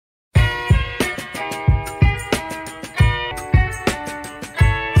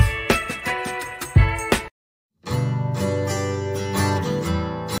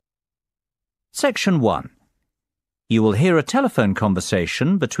Section 1. You will hear a telephone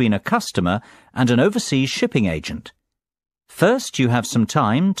conversation between a customer and an overseas shipping agent. First, you have some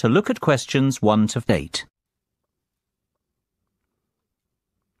time to look at questions 1 to 8.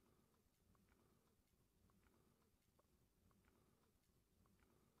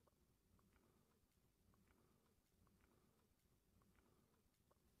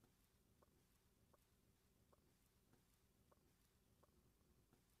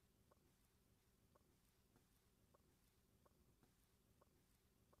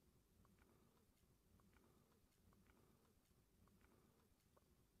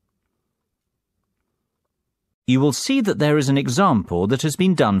 You will see that there is an example that has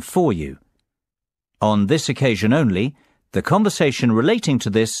been done for you. On this occasion only, the conversation relating to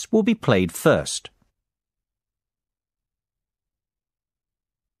this will be played first.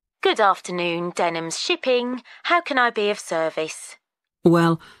 Good afternoon, Denham's Shipping. How can I be of service?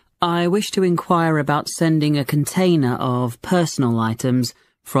 Well, I wish to inquire about sending a container of personal items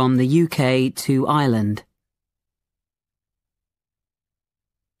from the UK to Ireland.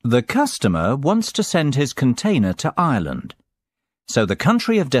 The customer wants to send his container to Ireland, so the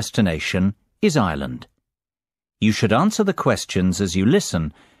country of destination is Ireland. You should answer the questions as you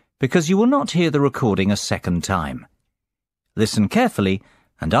listen, because you will not hear the recording a second time. Listen carefully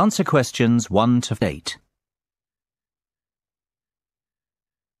and answer questions 1 to 8.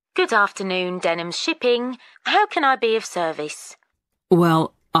 Good afternoon, Denham's Shipping. How can I be of service?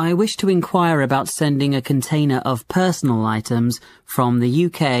 Well, I wish to inquire about sending a container of personal items from the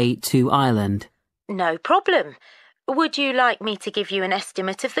UK to Ireland. No problem. Would you like me to give you an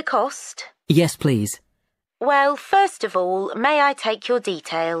estimate of the cost? Yes, please. Well, first of all, may I take your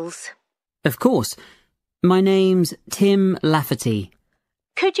details? Of course. My name's Tim Lafferty.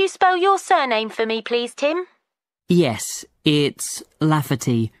 Could you spell your surname for me, please, Tim? Yes, it's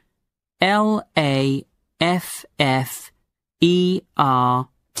Lafferty. L-A-F-F-E-R-T-Y.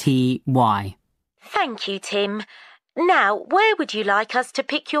 Thank you, Tim. Now, where would you like us to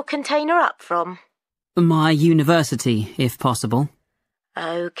pick your container up from? My university, if possible.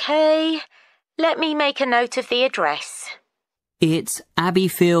 OK. Let me make a note of the address. It's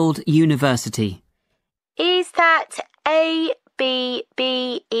Abbeyfield University. Is that A-B-B-E-Y-F-I-E-L-D?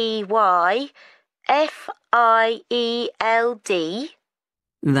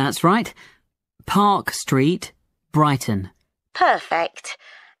 That's right. Park Street, Brighton. Perfect.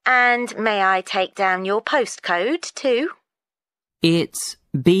 And may I take down your postcode too? It's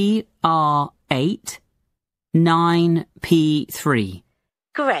BR8 9P3.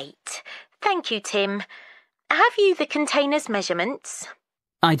 Great. Thank you, Tim. Have you the container's measurements?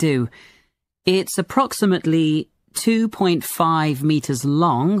 I do. It's approximately 2.5 metres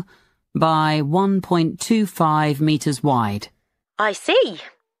long by 1.25 metres wide. I see.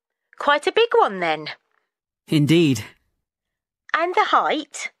 Quite a big one then. Indeed. And the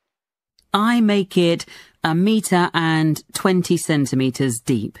height? I make it 1 metre and 20 centimetres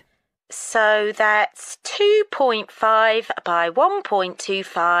deep. So that's 2.5 by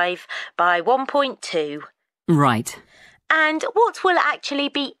 1.25 by 1.2. Right. And what will actually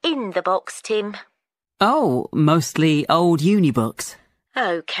be in the box, Tim? Oh, mostly old uni books.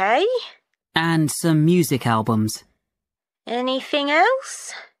 OK. And some music albums. Anything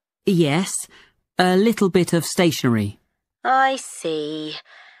else? Yes, a little bit of stationery. I see.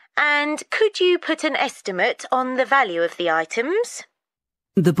 And could you put an estimate on the value of the items?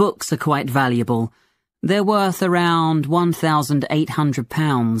 The books are quite valuable. They're worth around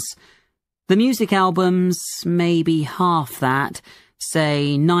 £1,800. The music albums, maybe half that,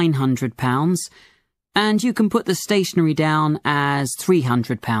 say £900. And you can put the stationery down as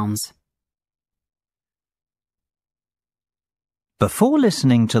 £300. Before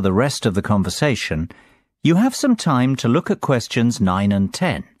listening to the rest of the conversation, you have some time to look at questions 9 and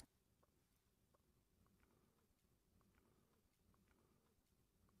 10.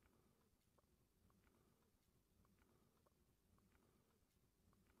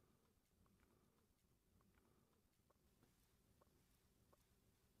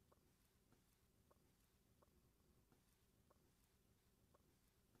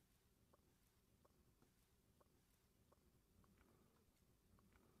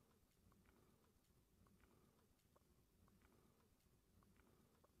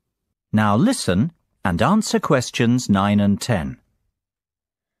 Now listen and answer questions 9 and 10.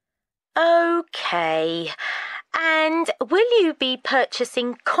 OK. And will you be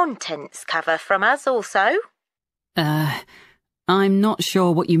purchasing contents cover from us also? I'm not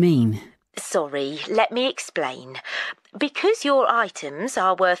sure what you mean. Sorry, let me explain. Because your items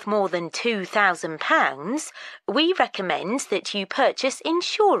are worth more than £2,000, we recommend that you purchase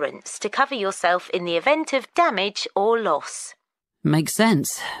insurance to cover yourself in the event of damage or loss. Makes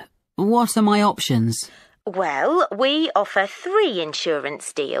sense. What are my options? Well, we offer 3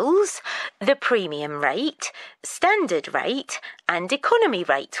 insurance deals: the premium rate, standard rate, and economy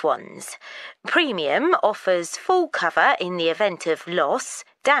rate ones. Premium offers full cover in the event of loss,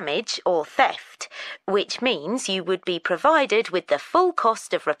 damage or theft, which means you would be provided with the full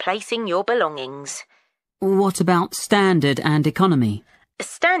cost of replacing your belongings. What about standard and economy?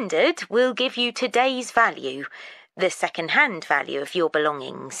 Standard will give you today's value, the second-hand value of your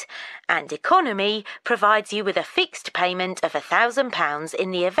belongings, and economy provides you with a fixed payment of £1,000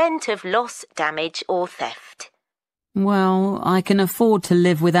 in the event of loss, damage or theft. Well, I can afford to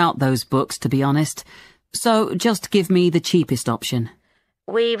live without those books, to be honest, so just give me the cheapest option.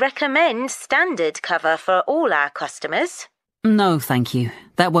 We recommend standard cover for all our customers. No, thank you.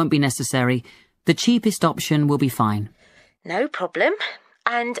 That won't be necessary. The cheapest option will be fine. No problem.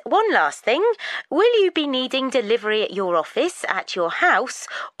 And one last thing, will you be needing delivery at your office, at your house,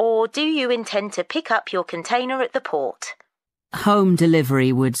 or do you intend to pick up your container at the port? Home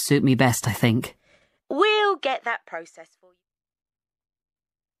delivery would suit me best, I think. We'll get that process for you.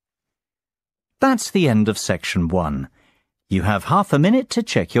 That's the end of section 1. You have half a minute to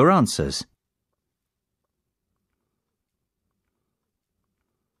check your answers.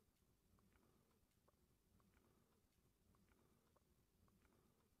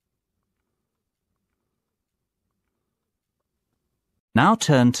 Now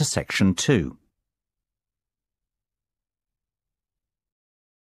turn to section 2.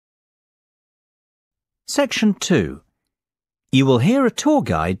 Section 2. You will hear a tour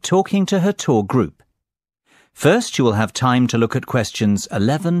guide talking to her tour group. First, you will have time to look at questions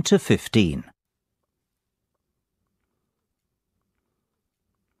 11 to 15.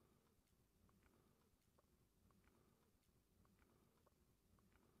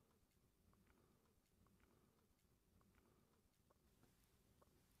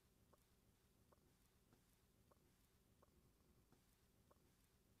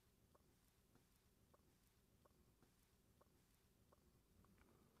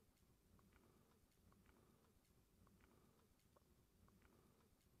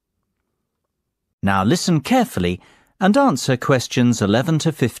 Now listen carefully and answer questions 11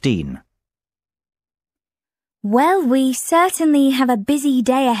 to 15. Well, we certainly have a busy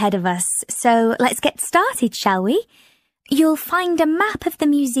day ahead of us, so let's get started, shall we? You'll find a map of the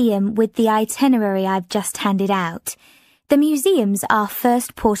museum with the itinerary I've just handed out. The museum's our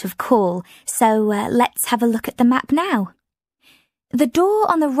first port of call, so let's have a look at the map now. The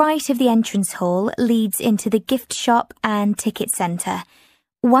door on the right of the entrance hall leads into the gift shop and ticket centre.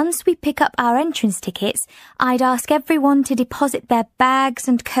 Once we pick up our entrance tickets, I'd ask everyone to deposit their bags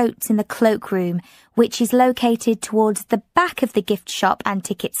and coats in the cloakroom, which is located towards the back of the gift shop and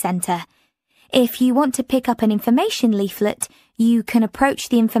ticket centre. If you want to pick up an information leaflet, you can approach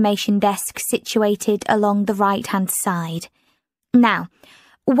the information desk situated along the right-hand side. Now,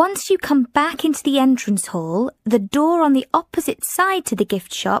 once you come back into the entrance hall, the door on the opposite side to the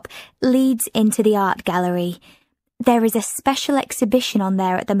gift shop leads into the art gallery. There is a special exhibition on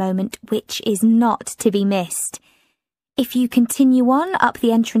there at the moment which is not to be missed. If you continue on up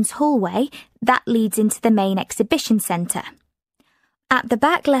the entrance hallway, that leads into the main exhibition centre. At the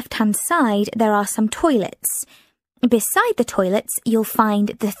back left-hand side, there are some toilets. Beside the toilets, you'll find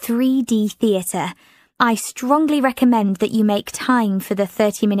the 3D theatre. I strongly recommend that you make time for the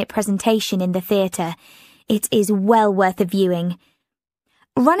 30-minute presentation in the theatre. It is well worth a viewing.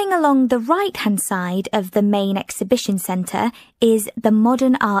 Running along the right-hand side of the main exhibition centre is the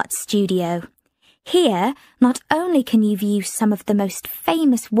Modern Art Studio. Here, not only can you view some of the most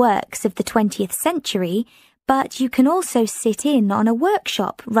famous works of the 20th century, but you can also sit in on a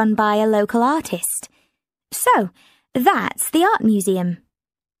workshop run by a local artist. So, that's the art museum.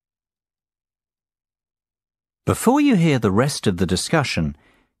 Before you hear the rest of the discussion,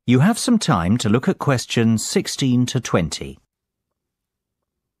 you have some time to look at questions 16 to 20.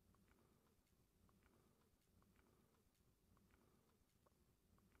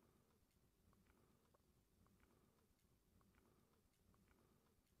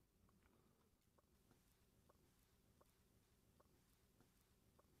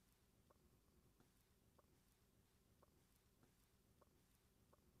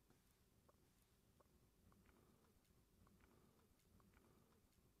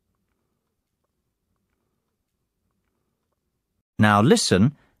 Now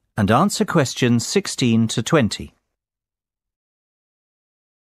listen and answer questions 16 to 20.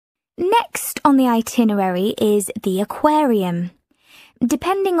 Next on the itinerary is the aquarium.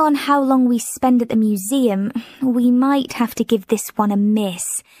 Depending on how long we spend at the museum, we might have to give this one a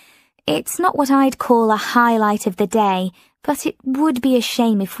miss. It's not what I'd call a highlight of the day, but it would be a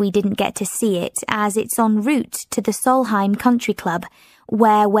shame if we didn't get to see it, as it's en route to the Solheim Country Club,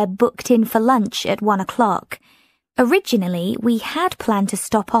 where we're booked in for lunch at 1 o'clock. Originally, we had planned to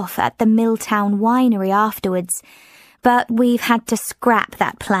stop off at the Milltown Winery afterwards, but we've had to scrap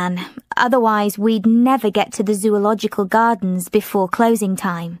that plan. Otherwise, we'd never get to the Zoological Gardens before closing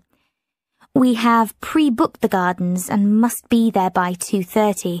time. We have pre-booked the gardens and must be there by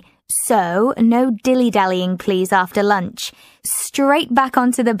 2:30, so no dilly-dallying please after lunch. Straight back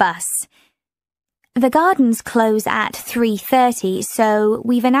onto the bus. The gardens close at 3:30, so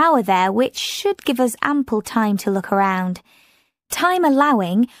we've an hour there, which should give us ample time to look around. Time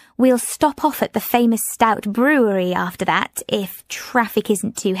allowing, we'll stop off at the famous Stout Brewery after that, if traffic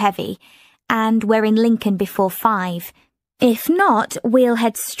isn't too heavy, and we're in Lincoln before 5. If not, we'll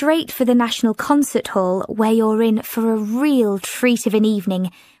head straight for the National Concert Hall, where you're in for a real treat of an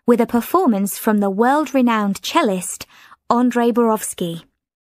evening, with a performance from the world-renowned cellist, Andrei Borovsky.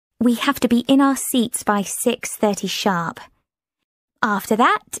 We have to be in our seats by 6:30 sharp. After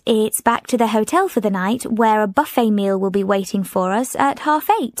that, it's back to the hotel for the night, where a buffet meal will be waiting for us at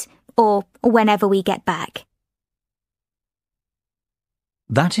 8:30, or whenever we get back.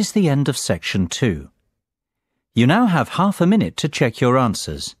 That is the end of section 2. You now have half a minute to check your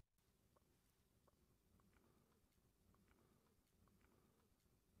answers.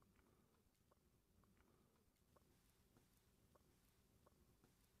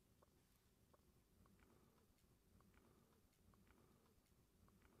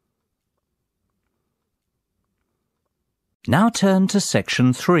 Now turn to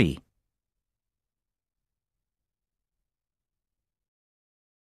section 3.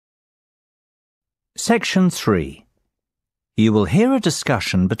 Section 3. You will hear a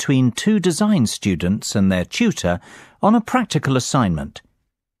discussion between two design students and their tutor on a practical assignment.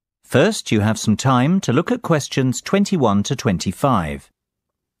 First, you have some time to look at questions 21 to 25.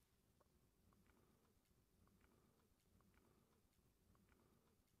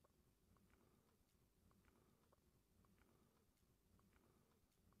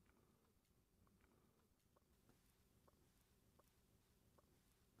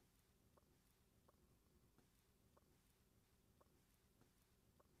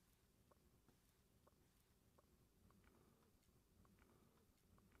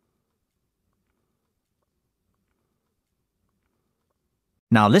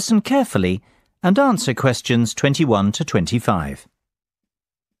 Now listen carefully and answer questions 21 to 25.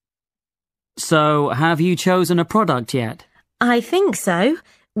 So, have you chosen a product yet? I think so.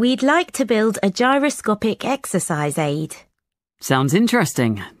 We'd like to build a gyroscopic exercise aid. Sounds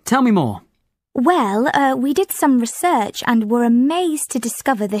interesting. Tell me more. Well, we did some research and were amazed to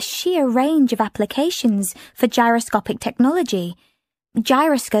discover the sheer range of applications for gyroscopic technology.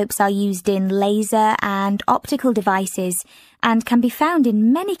 Gyroscopes are used in laser and optical devices and can be found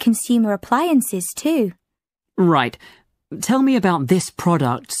in many consumer appliances too. Right. Tell me about this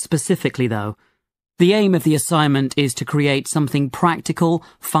product specifically, though. The aim of the assignment is to create something practical,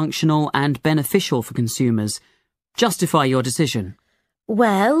 functional, and beneficial for consumers. Justify your decision.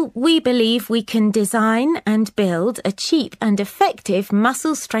 Well, we believe we can design and build a cheap and effective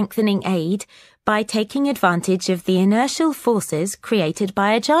muscle strengthening aid by taking advantage of the inertial forces created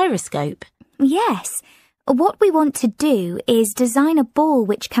by a gyroscope. Yes. What we want to do is design a ball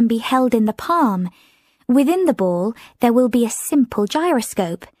which can be held in the palm. Within the ball, there will be a simple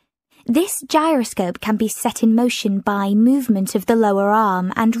gyroscope. This gyroscope can be set in motion by movement of the lower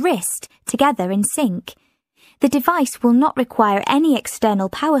arm and wrist together in sync. The device will not require any external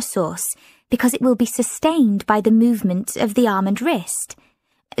power source because it will be sustained by the movement of the arm and wrist.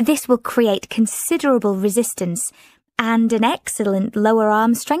 This will create considerable resistance and an excellent lower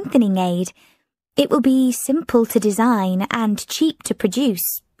arm strengthening aid. It will be simple to design and cheap to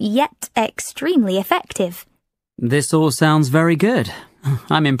produce, yet extremely effective. This all sounds very good.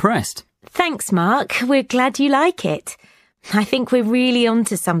 I'm impressed. Thanks, Mark. We're glad you like it. I think we're really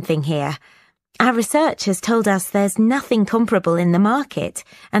onto something here. Our research has told us there's nothing comparable in the market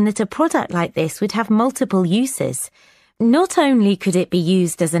and that a product like this would have multiple uses. Not only could it be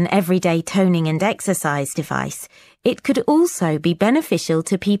used as an everyday toning and exercise device, it could also be beneficial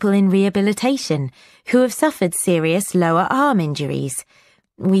to people in rehabilitation who have suffered serious lower arm injuries.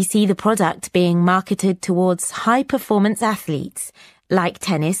 We see the product being marketed towards high-performance athletes, like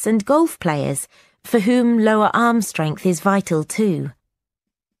tennis and golf players, for whom lower arm strength is vital too.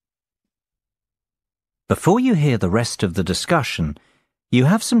 Before you hear the rest of the discussion, You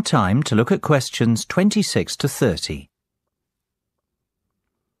have some time to look at questions 26 to 30.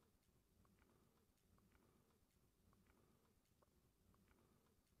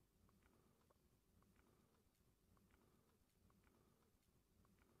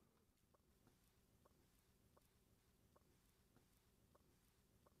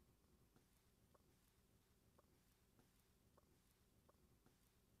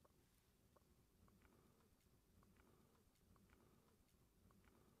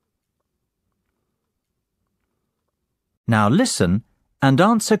 Now listen and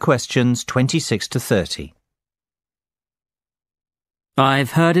answer questions 26 to 30.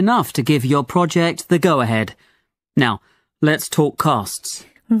 I've heard enough to give your project the go-ahead. Now, let's talk costs.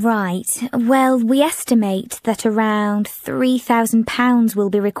 Right. Well, we estimate that around £3,000 will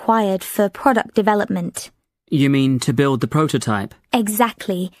be required for product development. You mean to build the prototype?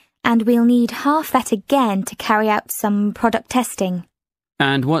 Exactly. And we'll need half that again to carry out some product testing.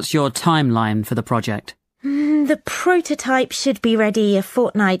 And what's your timeline for the project? The prototype should be ready a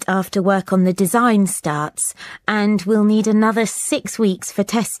fortnight after work on the design starts, and we'll need another 6 weeks for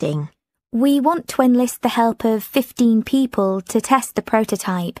testing. We want to enlist the help of 15 people to test the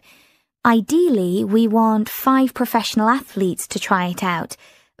prototype. Ideally, we want 5 professional athletes to try it out,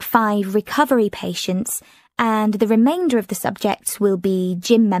 5 recovery patients, and the remainder of the subjects will be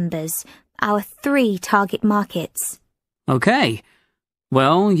gym members, our 3 target markets. Okay.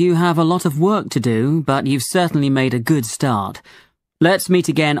 Well, you have a lot of work to do, but you've certainly made a good start. Let's meet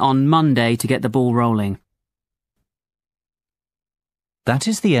again on Monday to get the ball rolling. That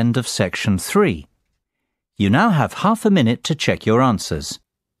is the end of section 3. You now have half a minute to check your answers.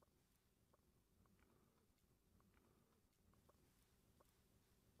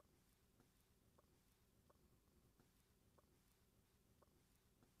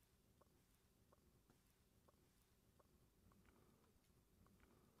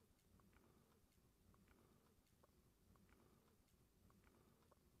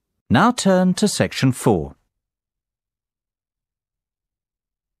 Now turn to section 4.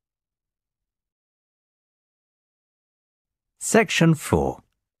 Section 4.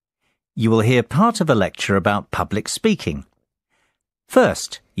 You will hear part of a lecture about public speaking.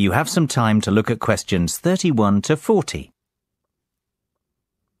 First, you have some time to look at questions 31 to 40.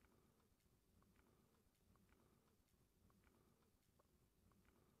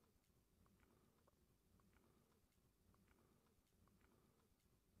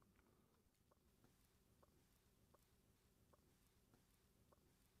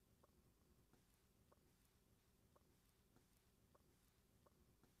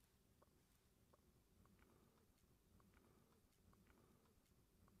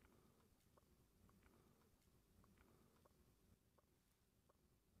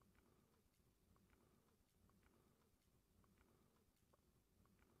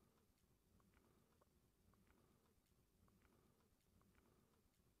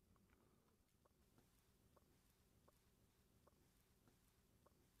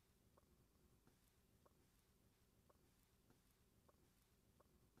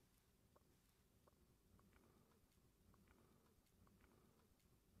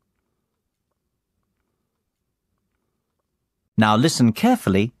 Now listen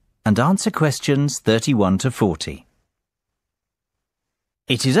carefully and answer questions 31 to 40.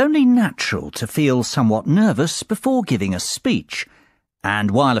 It is only natural to feel somewhat nervous before giving a speech, and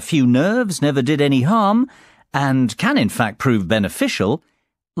while a few nerves never did any harm, and can in fact prove beneficial,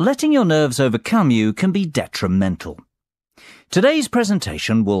 letting your nerves overcome you can be detrimental. Today's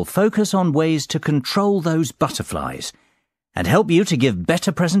presentation will focus on ways to control those butterflies and help you to give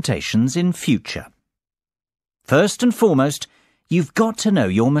better presentations in future. First and foremost, you've got to know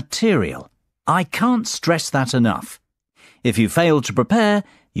your material. I can't stress that enough. If you fail to prepare,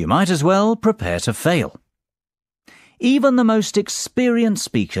 you might as well prepare to fail. Even the most experienced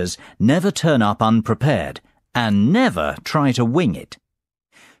speakers never turn up unprepared and never try to wing it.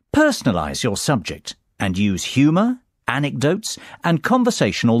 Personalize your subject and use humour, anecdotes, and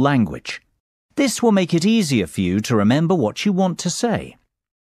conversational language. This will make it easier for you to remember what you want to say.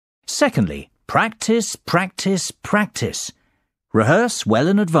 Secondly, practice, practice, practice. Rehearse well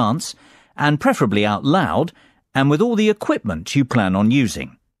in advance, and preferably out loud, and with all the equipment you plan on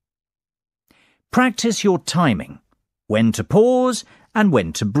using. Practice your timing, when to pause and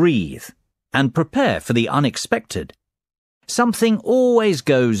when to breathe, and prepare for the unexpected. Something always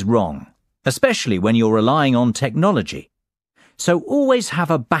goes wrong, especially when you're relying on technology, so always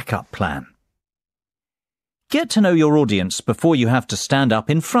have a backup plan. Get to know your audience before you have to stand up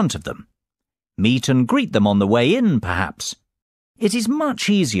in front of them. Meet and greet them on the way in, perhaps. It is much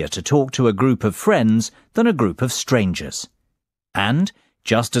easier to talk to a group of friends than a group of strangers. And,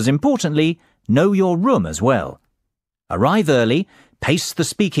 just as importantly, know your room as well. Arrive early, pace the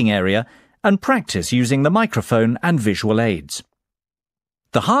speaking area, and practice using the microphone and visual aids.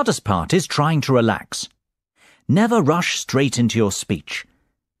 The hardest part is trying to relax. Never rush straight into your speech.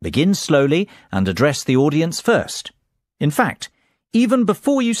 Begin slowly and address the audience first. In fact, even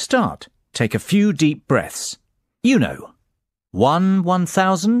before you start, take a few deep breaths. 1,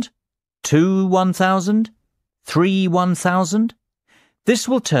 1,000, 2, 1,000, 3, 1,000. This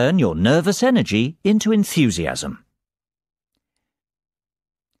will turn your nervous energy into enthusiasm.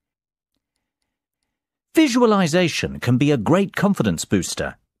 Visualization can be a great confidence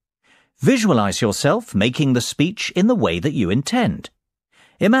booster. Visualize yourself making the speech in the way that you intend.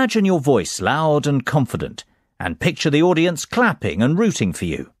 Imagine your voice loud and confident, and picture the audience clapping and rooting for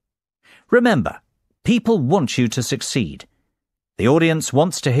you. Remember, people want you to succeed. The audience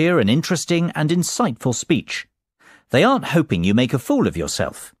wants to hear an interesting and insightful speech. They aren't hoping you make a fool of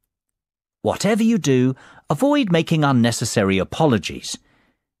yourself. Whatever you do, avoid making unnecessary apologies.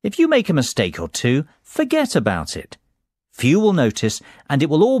 If you make a mistake or two, forget about it. Few will notice, and it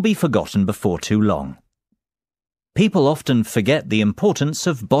will all be forgotten before too long. People often forget the importance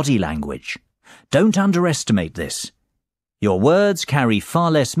of body language. Don't underestimate this. Your words carry far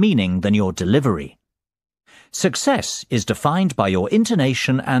less meaning than your delivery. Success is defined by your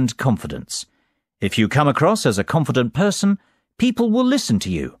intonation and confidence. If you come across as a confident person, people will listen to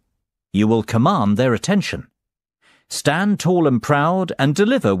you. You will command their attention. Stand tall and proud and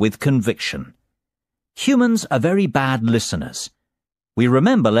deliver with conviction. Humans are very bad listeners. We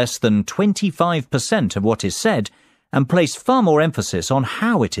remember less than 25% of what is said and place far more emphasis on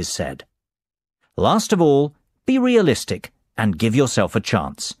how it is said. Last of all, be realistic and give yourself a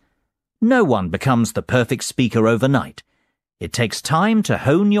chance. No one becomes the perfect speaker overnight. It takes time to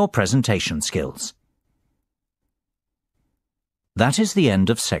hone your presentation skills. That is the end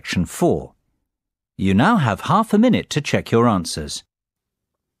of section 4. You now have half a minute to check your answers.